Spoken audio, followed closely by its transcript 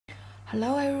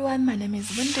Hello everyone, my name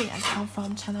is Wendy. I come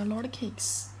from China Lord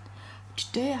Cakes.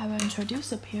 Today I will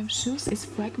introduce a pair of shoes. It's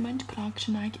Fragment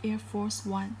Collection Nike Air Force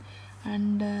 1,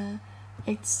 and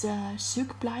it's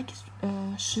silk black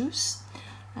shoes.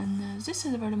 And this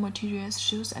is very material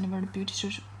shoes and very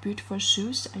beautiful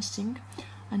shoes, I think.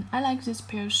 And I like this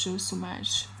pair of shoes so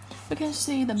much. You can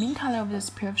see the main color of this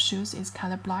pair of shoes is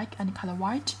color black and color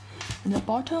white. And the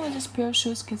bottom of this pair of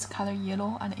shoes is color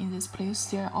yellow, and in this place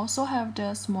they also have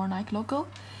the small Nike logo.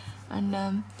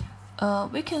 And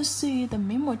we can see the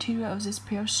main material of this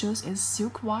pair of shoes is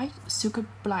silk white, silk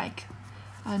black,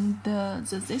 and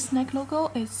this Nike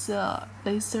logo is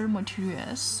laser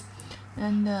materials.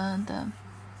 And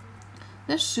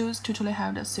this shoes totally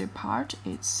have the three part.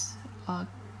 It's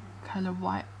color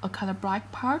white, a color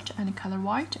black part, and color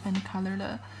white, and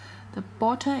color the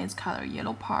bottom is color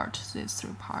yellow part. These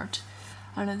three part,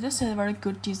 and this is a very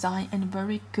good design and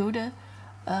very good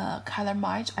color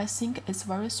match. I think it's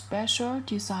very special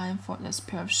design for this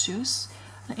pair of shoes.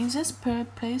 And in this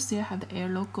place they have the Air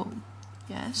logo.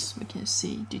 Yes, we can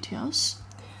see details.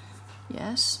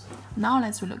 Yes, now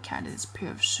let's look at this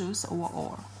pair of shoes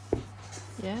overall.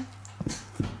 Yeah.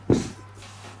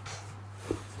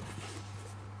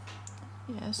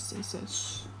 Yes, this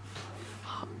is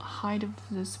height of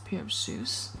this pair of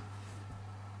shoes,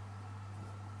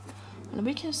 and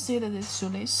we can see that this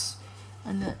shoelace,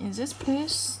 and in this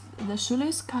place the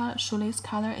shoelace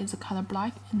color is color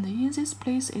black, and in this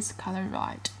place is color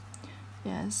red.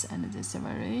 Yes, and this is a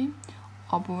very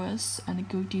obvious and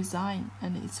good design,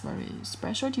 and it's very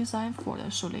special design for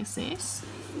the shoelaces.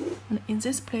 And in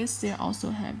this place they also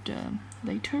have the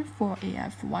letter for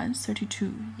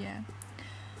AF132. Yeah.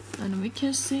 And we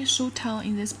can see shoe toe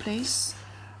in this place.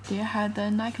 They had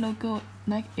the Nike logo,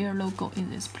 Nike Air logo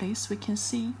in this place. We can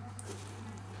see.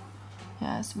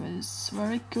 Yes, with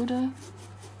very good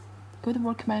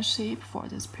workmanship for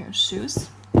this pair of shoes.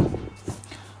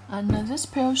 And this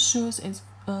pair of shoes is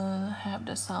have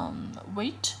some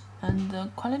weight, and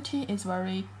the quality is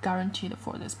very guaranteed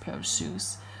for this pair of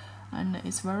shoes. And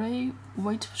it's very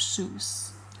weight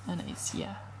shoes, and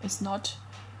it's not.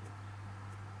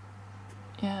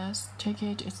 Yes, take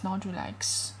it, it's not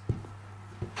relax.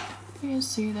 You can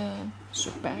see the shoe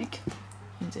back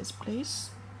in this place.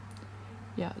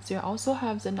 Yeah, they also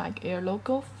have the Nike Air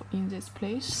logo in this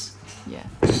place. Yeah.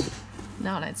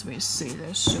 Now let's see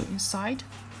the shoe inside.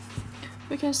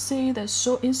 We can see the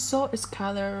shoe insole is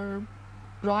color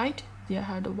red. They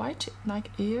have the white Nike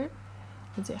Air,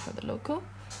 and they have the logo.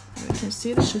 And we can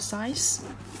see the shoe size.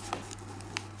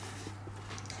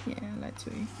 Yeah, let's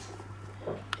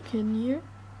near.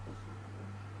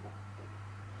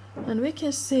 And we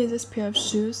can see this pair of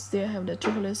shoes. They have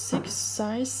the 6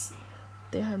 size.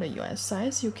 They have the US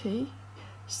size, UK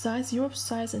size, Europe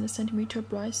size, and the centimeter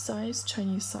bright size,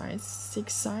 Chinese size,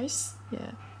 6 size.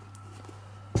 Yeah.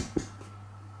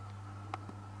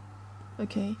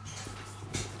 Okay.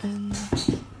 And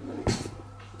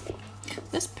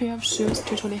this pair of shoes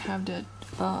totally have the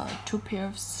 2 pair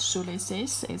of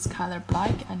shoelaces. It's color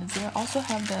black, and they also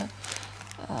have the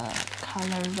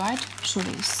color red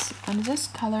shoelace. And this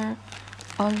color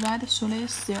red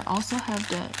shoelace, they also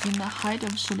have in the height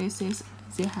of shoelaces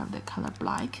they have the color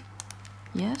black.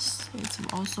 Yes, it's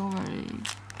also very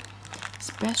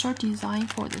special design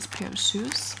for this pair of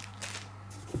shoes.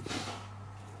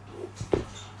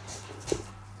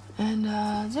 And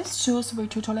this shoes we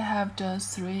totally have the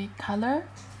 3 color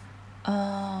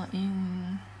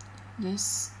in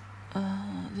this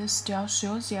style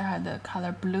shoes. You have the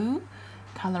color blue,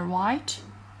 color white,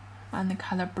 and the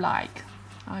color black.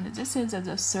 And this is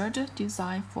the third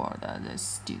design for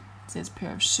this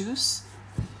pair of shoes.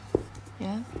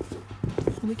 Yeah,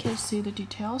 we can see the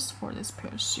details for this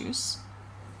pair of shoes.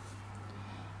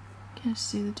 Can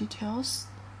see the details.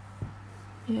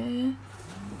 Yeah.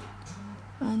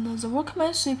 And the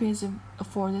workmanship is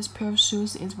for this pair of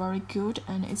shoes is very good,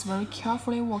 and it's very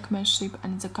carefully workmanship,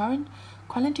 and the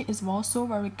quality is also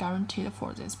very guaranteed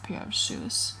for this pair of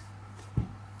shoes.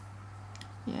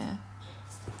 Yeah.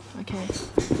 Okay.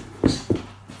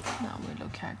 Now we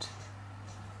look at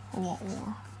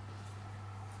overall.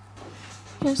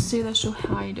 You can see the shoe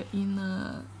height in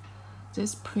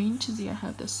this print. They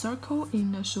have the circle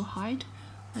in the shoe height,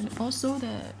 and also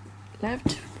the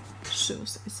left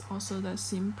shoes is also the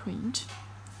same print.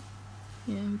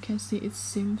 Yeah, you can see it's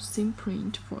same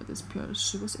print for this pair of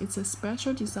shoes. It's a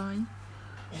special design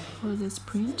for this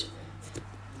print.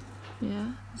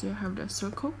 Yeah, they have the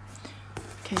circle.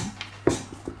 Okay.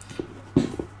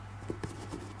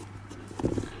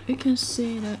 You can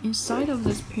see the inside of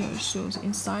this pair of shoes,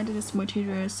 inside this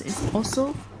materials is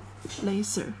also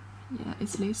laser. Yeah,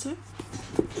 it's laser.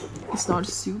 It's not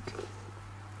silk.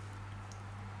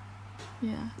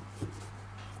 Yeah, you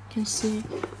can see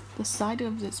the side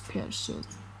of this pair of shoes.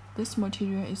 This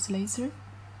material is laser.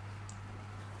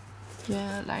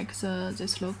 Yeah, like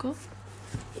this logo.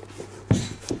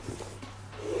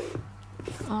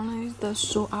 Only the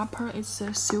shoe upper is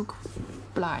a silk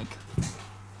black.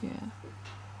 Yeah.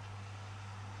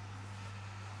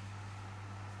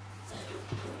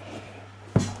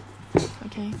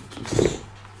 Okay.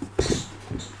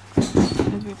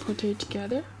 And we put it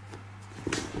together.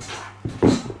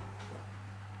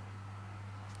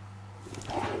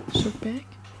 Shoe back.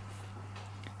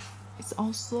 It's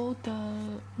also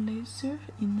the laser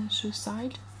in the shoe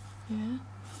side. Yeah.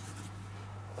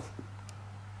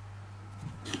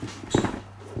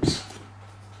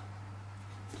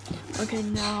 Okay,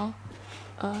 now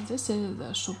this is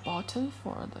the shoe bottom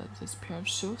for this pair of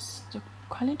shoes. The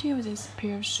quality of this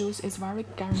pair of shoes is very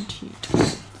guaranteed.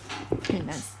 Okay,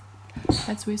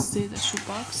 let's we see the shoe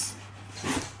box.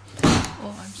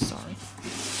 Oh, I'm sorry.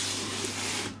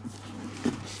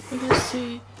 You can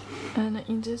see, and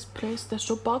in this place, the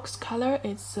shoe box color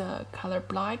is color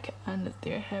black, and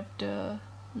they have the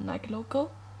Nike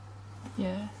logo.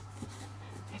 Yeah,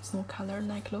 it's no color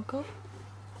Nike logo.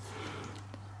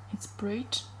 It's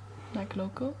bright Nike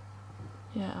logo.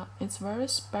 Yeah, it's very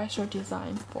special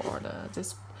design for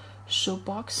this shoe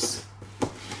box.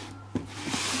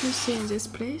 You can see in this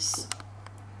place,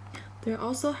 they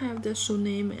also have the shoe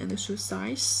name and the shoe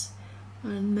size,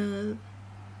 and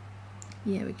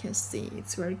yeah, we can see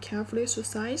it's very carefully shoe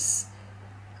size,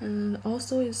 and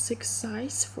also is 6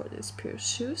 size for this pair of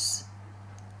shoes.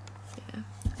 Yeah,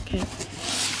 okay.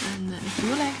 And if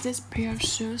you like this pair of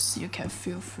shoes, you can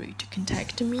feel free to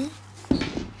contact me.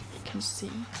 You can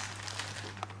see,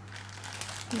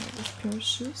 yeah, this pair of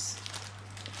shoes.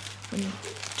 I mean,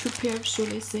 2 pair of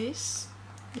shoelaces.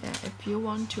 Yeah, if you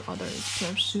want to order this pair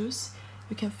of shoes,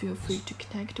 you can feel free to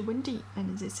contact Wendy,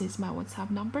 and this is my WhatsApp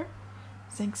number.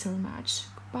 Thanks very much.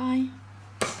 Goodbye.